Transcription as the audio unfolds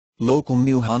Local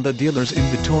new Honda dealers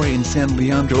inventory in San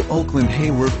Leandro, Oakland,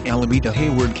 Hayward, Alameda,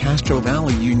 Hayward, Castro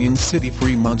Valley, Union City,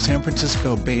 Fremont, San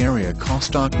Francisco Bay Area. Call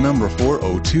stock number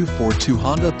 40242,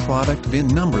 Honda product VIN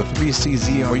number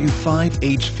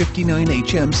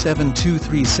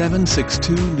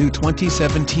 3CZRU5H59HM723762. New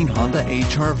 2017 Honda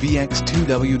HR-V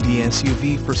X2WD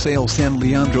SUV for sale. San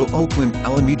Leandro, Oakland,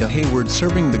 Alameda, Hayward,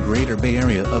 serving the greater Bay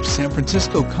Area of San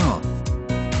Francisco.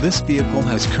 This vehicle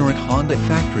has current Honda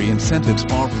factory incentives,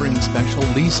 offering special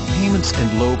lease payments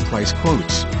and low price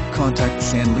quotes. Contact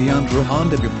San Leandro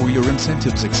Honda before your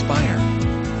incentives expire.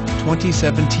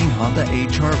 2017 Honda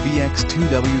HR-V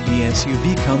X2WD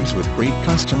SUV comes with great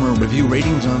customer review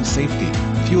ratings on safety,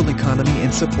 fuel economy,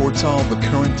 and supports all the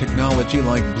current technology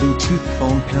like Bluetooth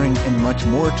phone pairing and much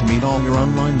more to meet all your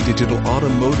online digital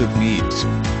automotive needs.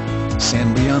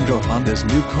 San Leandro Honda's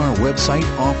new car website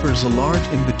offers a large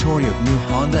inventory of new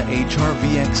Honda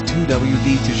HR-V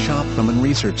X2WD to shop from and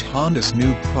research Honda's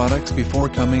new products before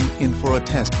coming in for a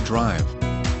test drive.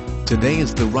 Today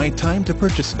is the right time to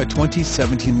purchase a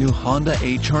 2017 new Honda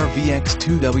HR-V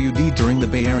X2WD during the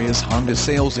Bay Area's Honda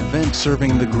sales event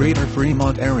serving the greater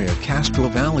Fremont area, Castro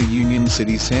Valley, Union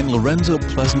City, San Lorenzo,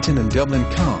 Pleasanton, and Dublin.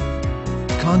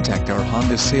 Contact our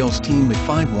Honda sales team at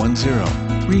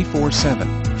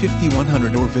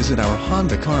 510-347-5100 or visit our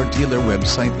Honda car dealer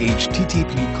website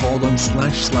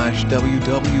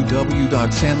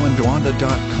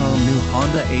http://www.sanleandrohonda.com. New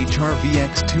Honda HR-V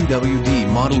X2WD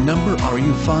model number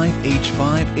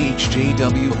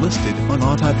RU5H5HJW listed on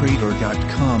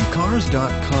Autotrader.com,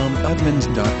 Cars.com,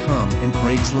 Edmunds.com, and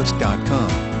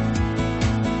Craigslist.com.